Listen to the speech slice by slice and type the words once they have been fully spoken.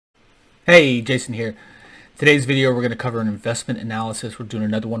Hey, Jason here. Today's video we're going to cover an investment analysis. We're doing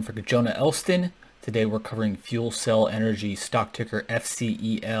another one for Jonah Elston. Today we're covering FuelCell Energy, stock ticker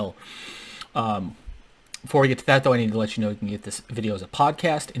FCEL. Before we get to that though, I need to let you know you can get this video as a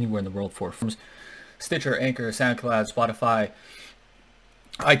podcast anywhere in the world for Stitcher, Anchor, SoundCloud, Spotify,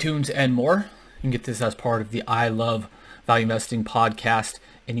 iTunes, and more. You can get this as part of the I Love Value Investing podcast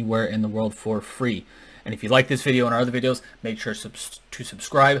anywhere in the world for free. And if you like this video and our other videos, make sure to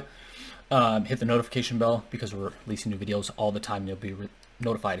subscribe. Hit the notification bell because we're releasing new videos all the time. You'll be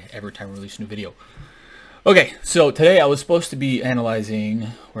notified every time we release a new video. Okay, so today I was supposed to be analyzing,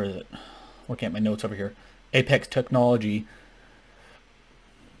 where is it? Looking at my notes over here. Apex Technology,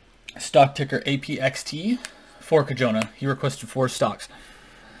 stock ticker APXT for Jonah. He requested 4 stocks.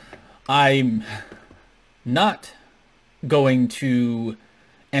 I'm not going to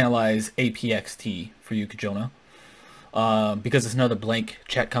analyze APXT for you, Jonah, because it's another blank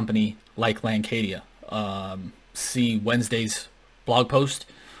check company like Lancadia. See Wednesday's blog post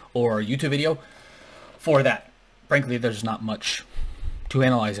or YouTube video for that. Frankly, there's not much to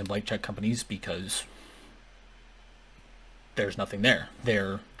analyze in blank check companies because there's nothing there.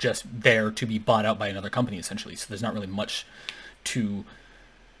 They're just there to be bought out by another company, essentially. So there's not really much to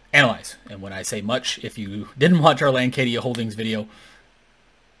analyze. And when I say much, if you didn't watch our Lancadia Holdings video,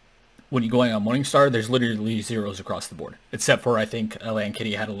 when you're going on Morningstar, there's literally zeros across the board, except for I think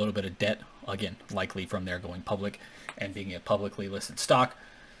Lancadia had a little bit of debt, again, likely from their going public and being a publicly listed stock,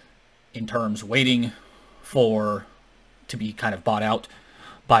 in terms waiting for to be kind of bought out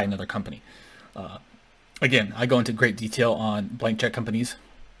by another company. Again, I go into great detail on blank check companies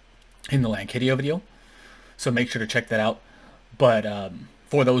in the Lancadia video, so make sure to check that out. But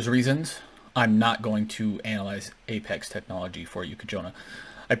for those reasons, I'm not going to analyze Apex Technology for you, Jonah.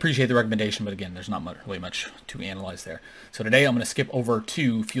 I appreciate the recommendation, but again, there's not really much to analyze there. So today I'm going to skip over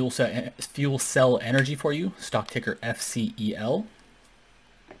to FuelCell Energy for you, stock ticker FCEL.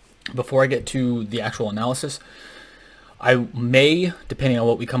 Before I get to the actual analysis, I may, depending on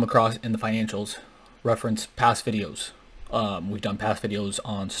what we come across in the financials, reference past videos. We've done past videos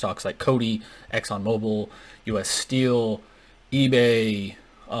on stocks like Cody, ExxonMobil, US Steel, eBay,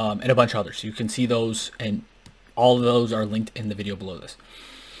 and a bunch of others. You can see those, and all of those are linked in the video below this.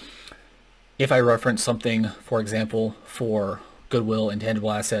 If I reference something, for example, for goodwill,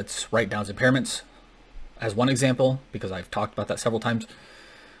 intangible assets, write-downs, impairments, as one example, because I've talked about that several times,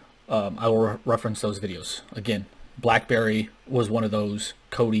 I will reference those videos. Again, BlackBerry was one of those,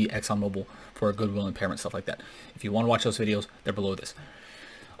 Cody, ExxonMobil, for goodwill impairment, stuff like that. If you want to watch those videos, they're below this.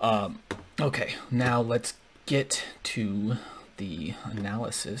 Okay, now let's get to the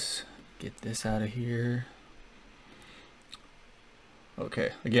analysis. Get this out of here.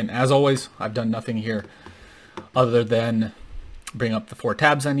 Okay, again, as always, I've done nothing here other than bring up the 4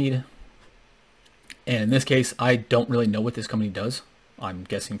 tabs I need. And in this case, I don't really know what this company does. I'm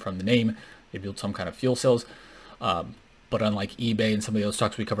guessing from the name, they build some kind of fuel cells. But unlike eBay and some of the other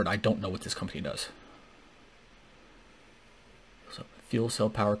stocks we covered, I don't know what this company does. So, fuel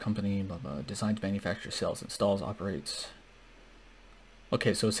cell power company, blah, blah, designed to manufacture cells, installs, operates.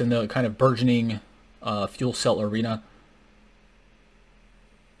 Okay, so it's in the kind of burgeoning fuel cell arena.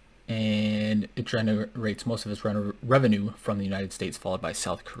 And it generates most of its revenue from the United States, followed by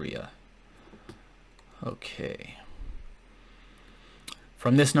South Korea. Okay.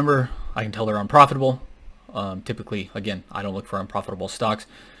 From this number, I can tell they're unprofitable. Typically, again, I don't look for unprofitable stocks,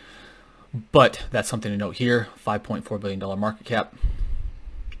 but that's something to note here. $5.4 billion market cap.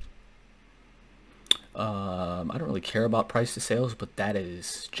 I don't really care about price to sales, but that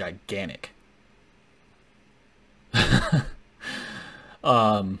is gigantic.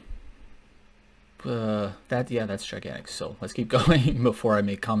 That's gigantic. So let's keep going before I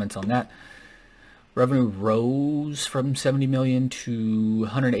make comments on that. Revenue rose from 70 million to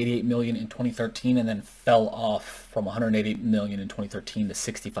 188 million in 2013, and then fell off from 188 million in 2013 to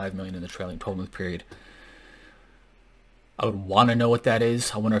 65 million in the trailing 12-month period. I would want to know what that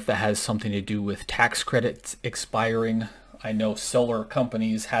is. I wonder if that has something to do with tax credits expiring. I know solar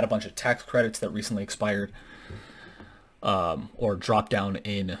companies had a bunch of tax credits that recently expired. Or drop down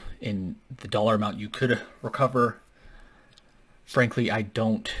in the dollar amount you could recover. Frankly, I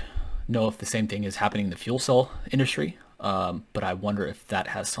don't know if the same thing is happening in the fuel cell industry, but I wonder if that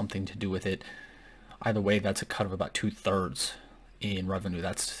has something to do with it. Either way, that's a cut of about 2/3 in revenue.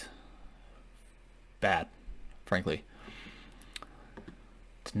 That's bad, frankly.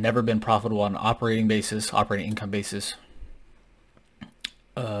 It's never been profitable on an operating income basis.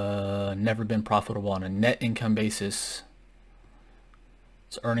 Never been profitable on a net income basis.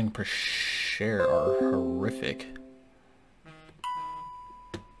 Its earnings per share are horrific.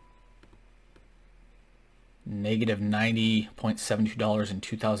 negative $90.72 in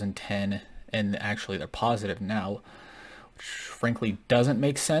 2010, and actually they're positive now, which frankly doesn't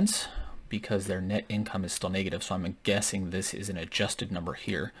make sense because their net income is still negative. So I'm guessing this is an adjusted number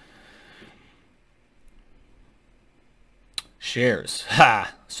here. Shares.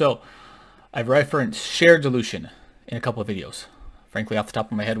 So I've referenced share dilution in a couple of videos. Frankly, off the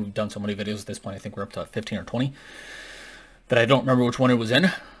top of my head, we've done so many videos at this point. I think we're up to 15 or 20 that I don't remember which one it was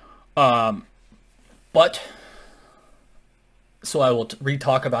in. But so I will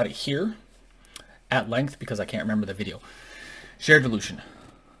re-talk about it here at length because I can't remember the video. Share dilution,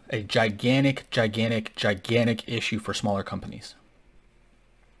 a gigantic issue for smaller companies.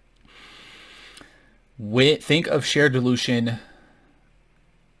 Think of share dilution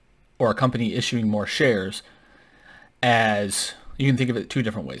or a company issuing more shares as, you can think of it two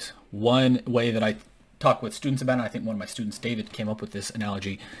different ways. One way that I talk with students about, and I think one of my students, David, came up with this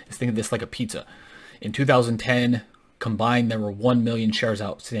analogy, is think of this like a pizza. In 2010, combined, there were 1 million shares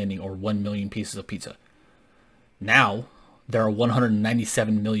outstanding, or 1 million pieces of pizza. Now, there are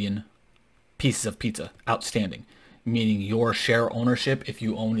 197 million pieces of pizza outstanding, meaning your share ownership, if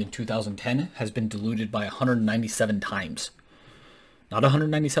you owned in 2010, has been diluted by 197 times. Not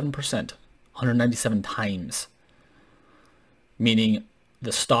 197%, 197 times. Meaning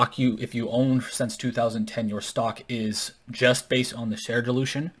the stock if you owned since 2010, your stock is, just based on the share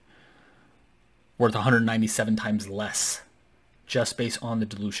dilution, worth 197 times less, just based on the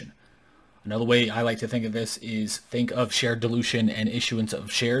dilution. Another way I like to think of this is think of share dilution and issuance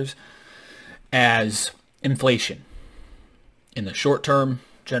of shares as inflation. In the short term,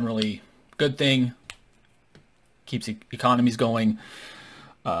 generally good thing, keeps economies going,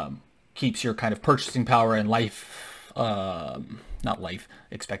 keeps your kind of purchasing power and not life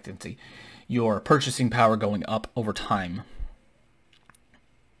expectancy, your purchasing power going up over time.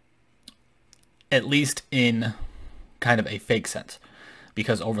 At least in kind of a fake sense,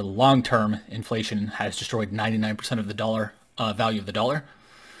 because over the long term, inflation has destroyed 99% of the dollar value of the dollar,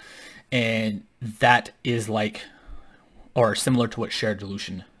 and that is like, or similar to what share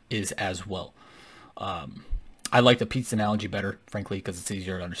dilution is as well. I like the pizza analogy better, frankly, because it's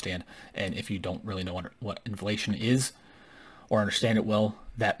easier to understand. And if you don't really know what inflation is or understand it well,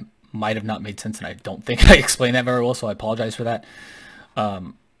 that might have not made sense, and I don't think I explained that very well, so I apologize for that.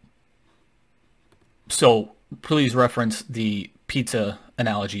 So please reference the pizza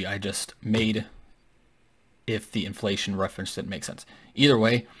analogy I just made if the inflation reference didn't make sense. Either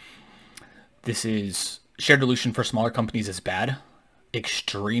way, this is share dilution for smaller companies is bad.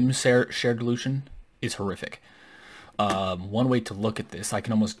 Extreme share dilution is horrific. One way to look at this, I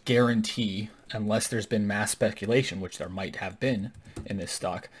can almost guarantee, unless there's been mass speculation, which there might have been in this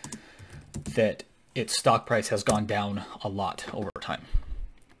stock, that its stock price has gone down a lot over time.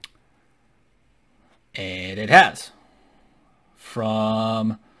 And it has.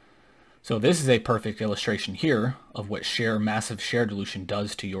 So this is a perfect illustration here of what massive share dilution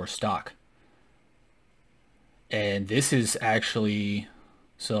does to your stock. And this is actually,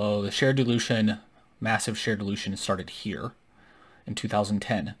 so the share dilution, massive share dilution started here in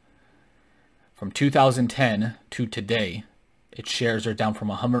 2010. From 2010 to today, its shares are down from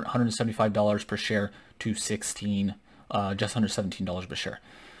 $175 per share to just under $17 per share.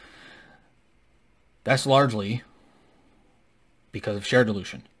 That's largely because of share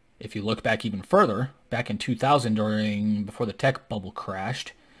dilution. If you look back even further, back in 2000, before the tech bubble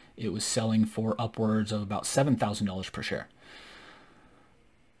crashed, it was selling for upwards of about $7,000 per share.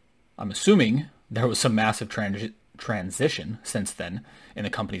 I'm assuming there was some massive transition since then in the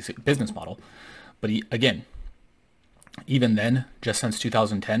company's business model. But again, even then, just since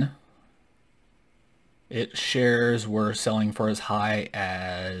 2010, its shares were selling for as high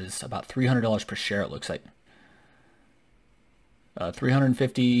as about $300 per share, it looks like.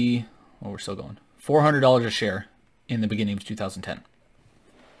 350, we're still going. $400 a share in the beginning of 2010.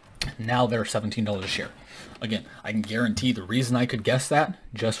 Now they're $17 a share. Again, I can guarantee the reason I could guess that,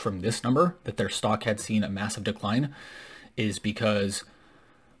 just from this number, that their stock had seen a massive decline, is because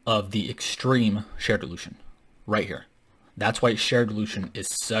of the extreme share dilution right here. That's why share dilution is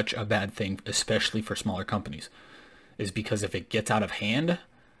such a bad thing, especially for smaller companies, is because if it gets out of hand,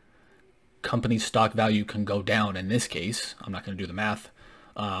 company's stock value can go down. In this case, I'm not going to do the math,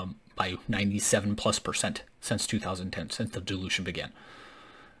 by 97+% since 2010, since the dilution began.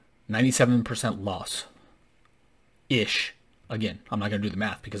 97% loss-ish. Again, I'm not going to do the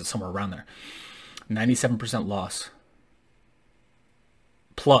math because it's somewhere around there. 97% loss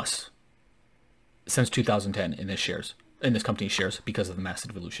plus since 2010 in this company's shares because of the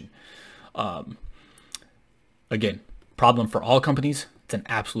massive dilution. Again, problem for all companies. It's an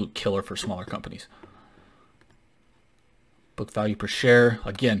absolute killer for smaller companies. Book value per share,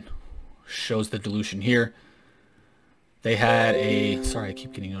 again, shows the dilution here. They had a, sorry, I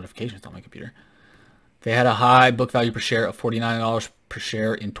keep getting notifications on my computer. They had a high book value per share of $49 per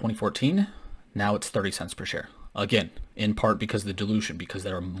share in 2014. Now it's 30 cents per share. Again, in part because of the dilution, because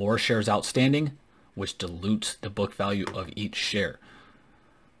there are more shares outstanding, which dilutes the book value of each share.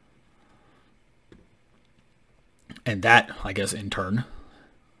 And that, I guess, in turn,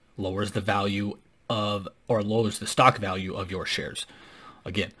 lowers the value of, or lowers the stock value of your shares.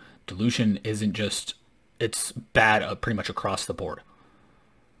 Again, dilution isn't just, it's bad pretty much across the board.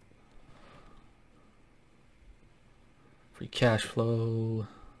 Free cash flow,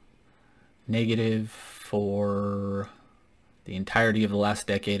 negative for the entirety of the last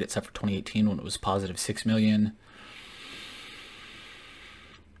decade, except for 2018 when it was positive 6 million.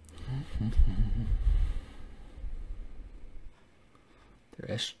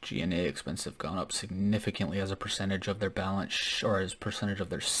 Their SG&A expenses have gone up significantly as a percentage of their balance, or as a percentage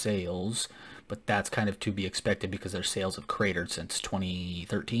of their sales, but that's kind of to be expected because their sales have cratered since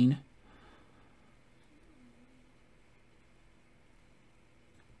 2013.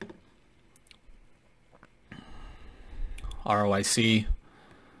 ROIC,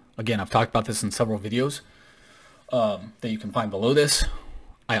 again, I've talked about this in several videos that you can find below this.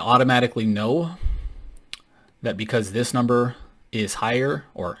 I automatically know that because this number is higher,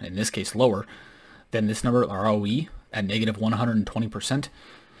 or in this case lower, than this number, ROE at negative 120%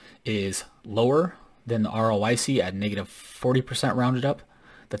 is lower than the ROIC at negative 40% rounded up,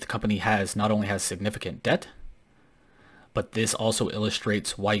 that the company has not only has significant debt, but this also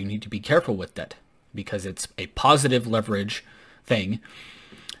illustrates why you need to be careful with debt, because it's a positive leverage thing,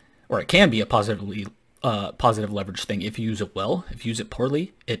 or it can be a positive leverage thing if you use it well. If you use it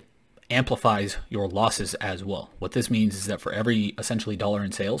poorly, it amplifies your losses as well. What this means is that for every essentially dollar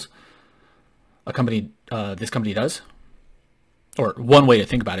in sales a company, this company does, or one way to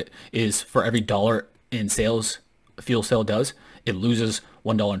think about it is for every dollar in sales FuelCell does, it loses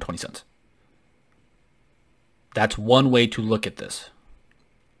 $1.20. That's one way to look at this.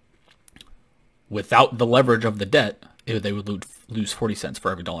 Without the leverage of the debt, they would lose 40 cents for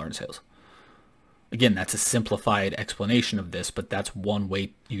every dollar in sales. Again, that's a simplified explanation of this, but that's one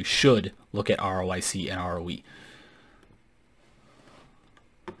way you should look at ROIC and ROE.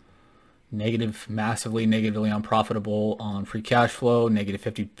 Negative, massively negatively unprofitable on free cash flow, negative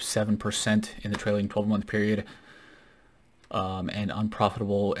 57% in the trailing 12-month period, and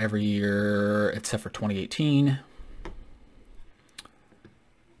unprofitable every year except for 2018.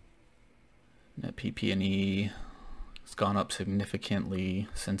 Net PP&E has gone up significantly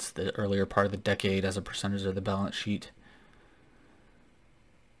since the earlier part of the decade as a percentage of the balance sheet.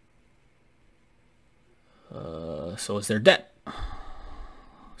 So is their debt.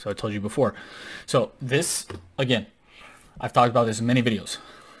 So I told you before. So this, again, I've talked about this in many videos.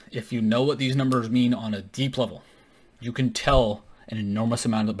 If you know what these numbers mean on a deep level, you can tell an enormous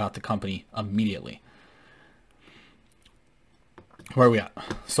amount about the company immediately. Where are we at?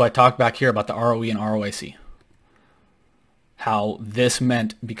 So I talked back here about the ROE and ROIC. How this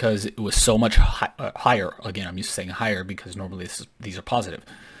meant, because it was so much higher. Again, I'm used to saying higher because normally these are positive.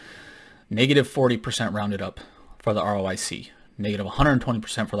 Negative 40% rounded up for the ROIC. Negative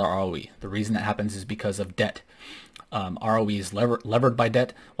 120% for the ROE. The reason that happens is because of debt. ROE is levered by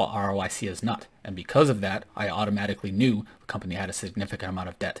debt, while ROIC is not. And because of that, I automatically knew the company had a significant amount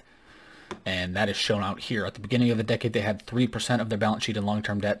of debt. And that is shown out here. At the beginning of the decade, they had 3% of their balance sheet in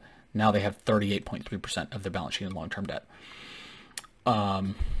long-term debt. Now they have 38.3% of their balance sheet in long-term debt.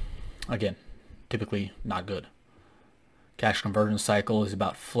 Again, typically not good. Cash conversion cycle is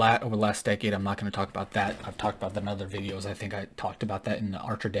about flat over the last decade. I'm not going to talk about that. I've talked about that in other videos. I think I talked about that in the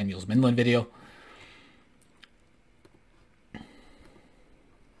Archer Daniels Midland video.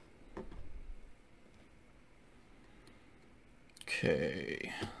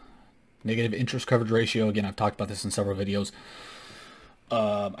 Okay. Negative interest coverage ratio. Again, I've talked about this in several videos.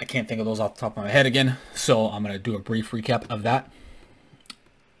 I can't think of those off the top of my head again, so I'm going to do a brief recap of that.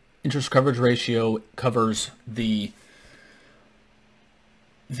 Interest coverage ratio covers the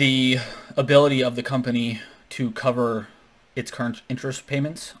ability of the company to cover its current interest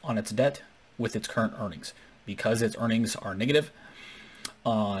payments on its debt with its current earnings. Because its earnings are negative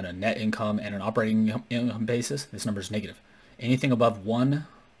on a net income and an operating income basis, this number is negative. Anything above one,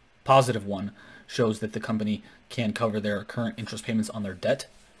 positive one, shows that the company can cover their current interest payments on their debt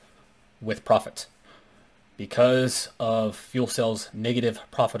with profits. Because of FuelCell's negative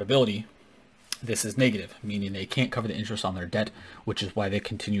profitability, this is negative, meaning they can't cover the interest on their debt, which is why they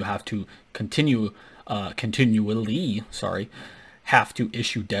continually have to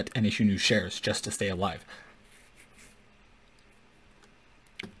issue debt and issue new shares just to stay alive.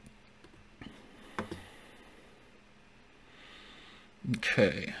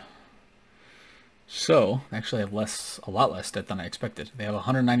 Okay. So actually, I have a lot less debt than I expected. They have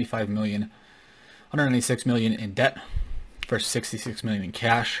 195 million, 196 million in debt versus 66 million in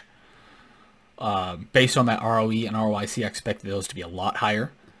cash. Based on that ROE and ROIC, I expected those to be a lot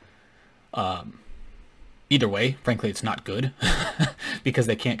higher. Either way, frankly, it's not good because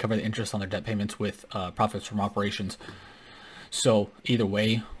they can't cover the interest on their debt payments with profits from operations. So either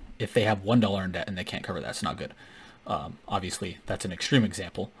way, if they have $1 in debt and they can't cover that, it's not good. Obviously, that's an extreme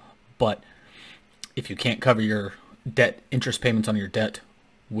example, but if you can't cover your debt interest payments on your debt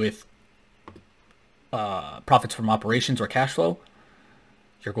with profits from operations or cash flow,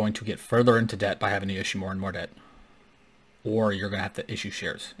 you're going to get further into debt by having to issue more and more debt, or you're going to have to issue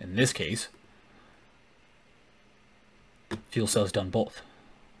shares. In this case, FuelCell's done both.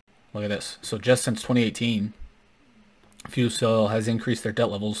 Look at this. So just since 2018, FuelCell has increased their debt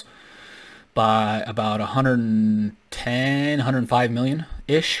levels by about 110, 105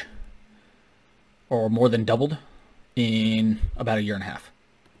 million-ish, or more than doubled in about a year and a half.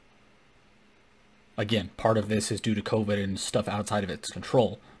 Again, part of this is due to COVID and stuff outside of its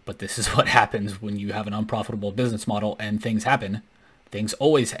control, but this is what happens when you have an unprofitable business model and things happen. Things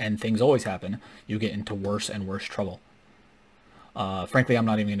always happen. You get into worse and worse trouble. Frankly, I'm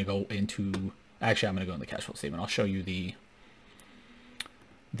not even going to go into... Actually, I'm going to go in the cash flow statement. I'll show you the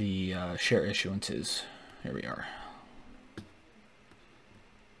share issuances. Here we are.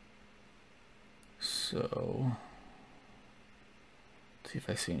 So, let's see if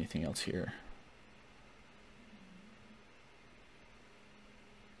I see anything else here.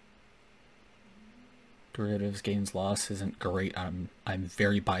 Derivatives gains loss isn't great. I'm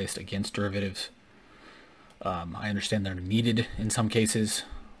very biased against derivatives. I understand they're needed in some cases.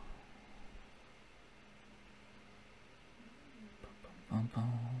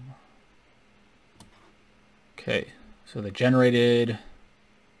 Okay, so they generated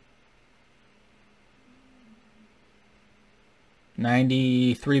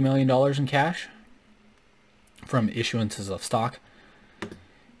 $93 million in cash from issuances of stock.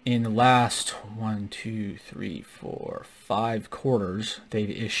 In the last 5 quarters, they've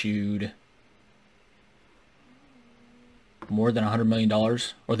issued more than $100 million, or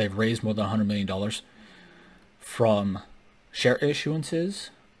they've raised more than $100 million from share issuances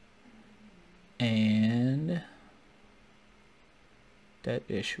and debt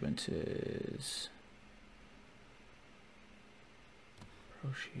issuances.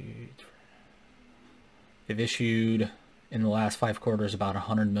 They've issued in the last 5 quarters about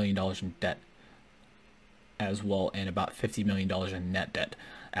 $100 million in debt as well, and about $50 million in net debt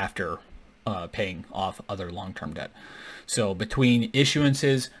after paying off other long-term debt. So between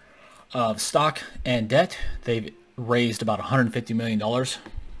issuances of stock and debt, they've raised about $150 million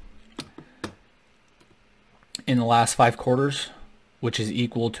in the last 5 quarters, which is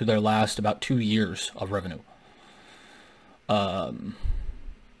equal to their last about 2 years of revenue.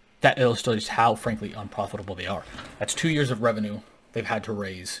 That illustrates how, frankly, unprofitable they are. That's 2 years of revenue they've had to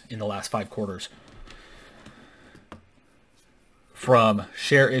raise in the last 5 quarters from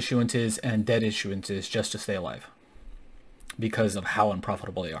share issuances and debt issuances just to stay alive because of how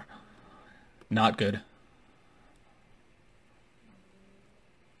unprofitable they are. Not good.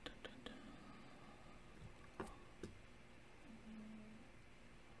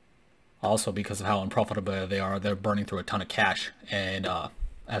 Also, because of how unprofitable they are, they're burning through a ton of cash and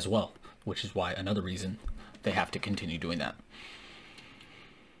as well, which is why another reason they have to continue doing that.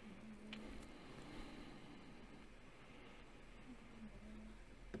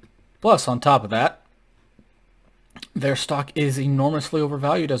 Plus, on top of that, their stock is enormously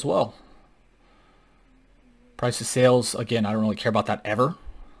overvalued as well. Price of sales, again, I don't really care about that ever,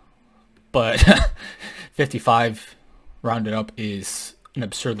 but 55 rounded up is an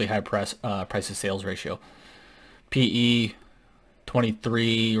absurdly high price to sales ratio. PE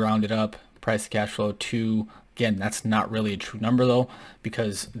 23 rounded up, price to cash flow 2. Again, that's not really a true number though,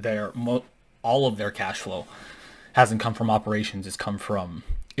 because all of their cash flow hasn't come from operations. It's come from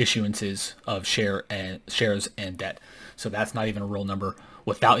issuances of shares and debt. So that's not even a real number.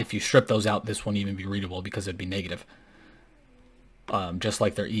 If you strip those out, this won't even be readable because it'd be negative. Just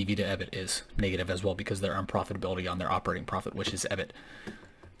like their EV to EBIT is negative as well because their unprofitability on their operating profit, which is EBIT.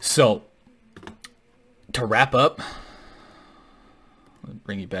 So to wrap up, let me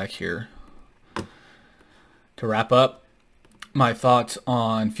bring you back here. To wrap up, my thoughts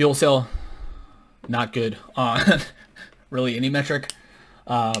on FuelCell, not good on really any metric.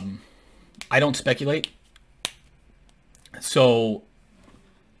 I don't speculate. So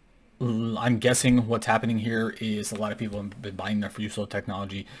I'm guessing what's happening here is a lot of people have been buying their FuelCell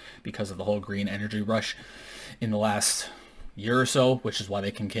technology because of the whole green energy rush in the last year or so, which is why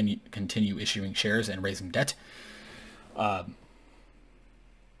they can continue issuing shares and raising debt.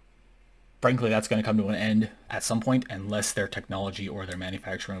 Frankly, that's going to come to an end at some point unless their technology or their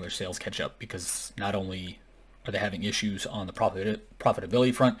manufacturing or their sales catch up, because not only are they having issues on the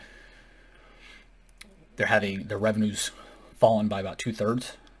profitability front, they're having their revenues fallen by about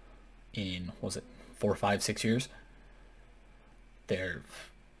 2/3 in, was it 4, 5, 6 years? Their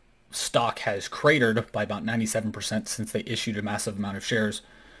stock has cratered by about 97% since they issued a massive amount of shares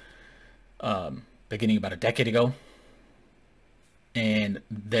beginning about a decade ago. And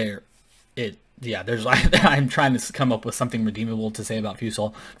I'm trying to come up with something redeemable to say about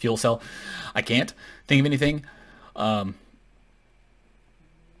FuelCell. I can't think of anything.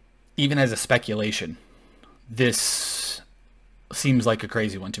 Even as a speculation, this seems like a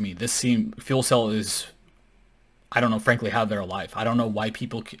crazy one to me. FuelCell is, I don't know, frankly, how they're alive. I don't know why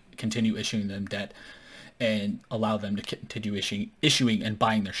people continue issuing them debt and allow them to continue issuing and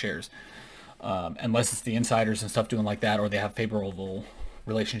buying their shares. Unless it's the insiders and stuff doing like that, or they have favorable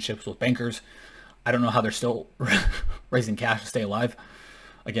relationships with bankers. I don't know how they're still raising cash to stay alive.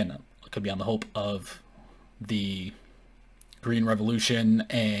 Again, it could be on the hope of the green revolution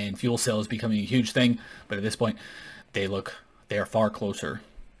and fuel cells becoming a huge thing. But at this point, they are far closer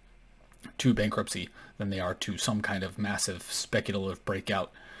to bankruptcy than they are to some kind of massive speculative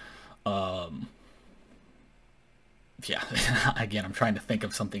breakout. Again, I'm trying to think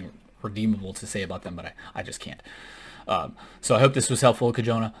of something redeemable to say about them, but I just can't. So I hope this was helpful,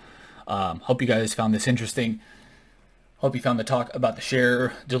 Kajona. Hope you guys found this interesting. Hope you found the talk about the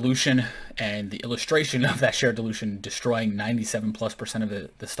share dilution and the illustration of that share dilution destroying 97+% of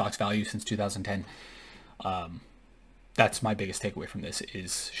the stock's value since 2010. That's my biggest takeaway from this,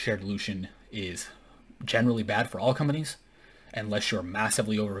 is share dilution is generally bad for all companies unless you're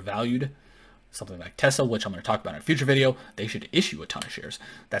massively overvalued. Something like Tesla, which I'm going to talk about in a future video. They should issue a ton of shares.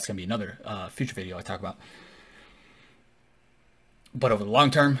 That's going to be another future video I talk about. But over the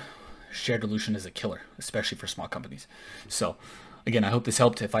long term, share dilution is a killer, especially for small companies. So again, I hope this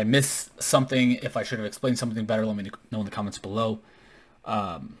helped. If I missed something, if I should have explained something better, let me know in the comments below.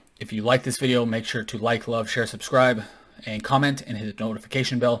 If you like this video, make sure to like, love, share, subscribe, and comment, and hit the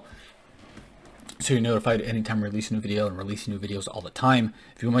notification bell so you're notified anytime I release a new video, and releasing new videos all the time.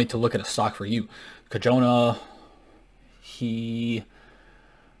 If you want me to look at a stock for you, Kajona, he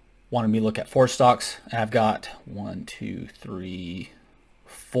wanted me to look at 4 stocks, and I've got 1, 2, 3,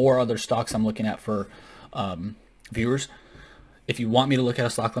 4 other stocks I'm looking at for viewers. If you want me to look at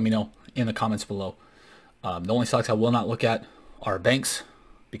a stock, let me know in the comments below. The only stocks I will not look at are banks,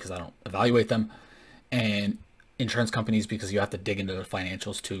 because I don't evaluate them, and insurance companies, because you have to dig into their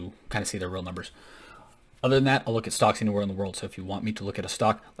financials to kind of see their real numbers. Other than that, I'll look at stocks anywhere in the world. So if you want me to look at a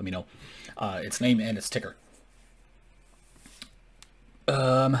stock, let me know its name and its ticker.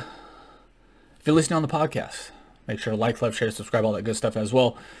 If you're listening on the podcast, make sure to like, love, share, subscribe, all that good stuff as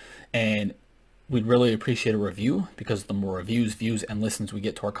well. And we'd really appreciate a review, because the more reviews, views, and listens we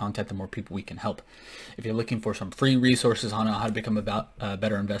get to our content, the more people we can help. If you're looking for some free resources on how to become a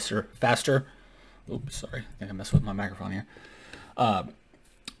better investor faster, oops, sorry, I think I messed with my microphone here.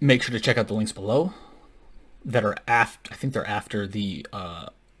 Make sure to check out the links below that are after, I think they're after the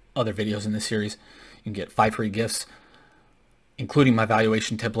other videos in this series. You can get 5 free gifts, including my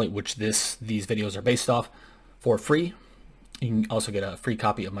valuation template, which these videos are based off, for free. You can also get a free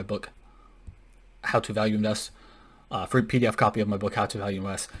copy of my book, How to Value Invest, free PDF copy of my book, How to Value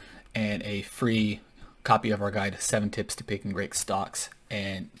Invest, and a free copy of our guide, 7 Tips to Picking Great Stocks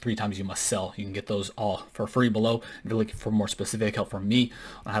and 3 Times You Must Sell. You can get those all for free below. If you're looking for more specific help from me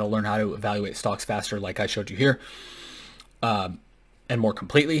on how to learn how to evaluate stocks faster, like I showed you here, and more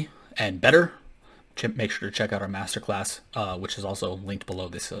completely and better, make sure to check out our masterclass, which is also linked below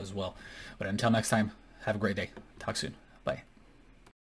this as well. But until next time, have a great day. Talk soon. Bye.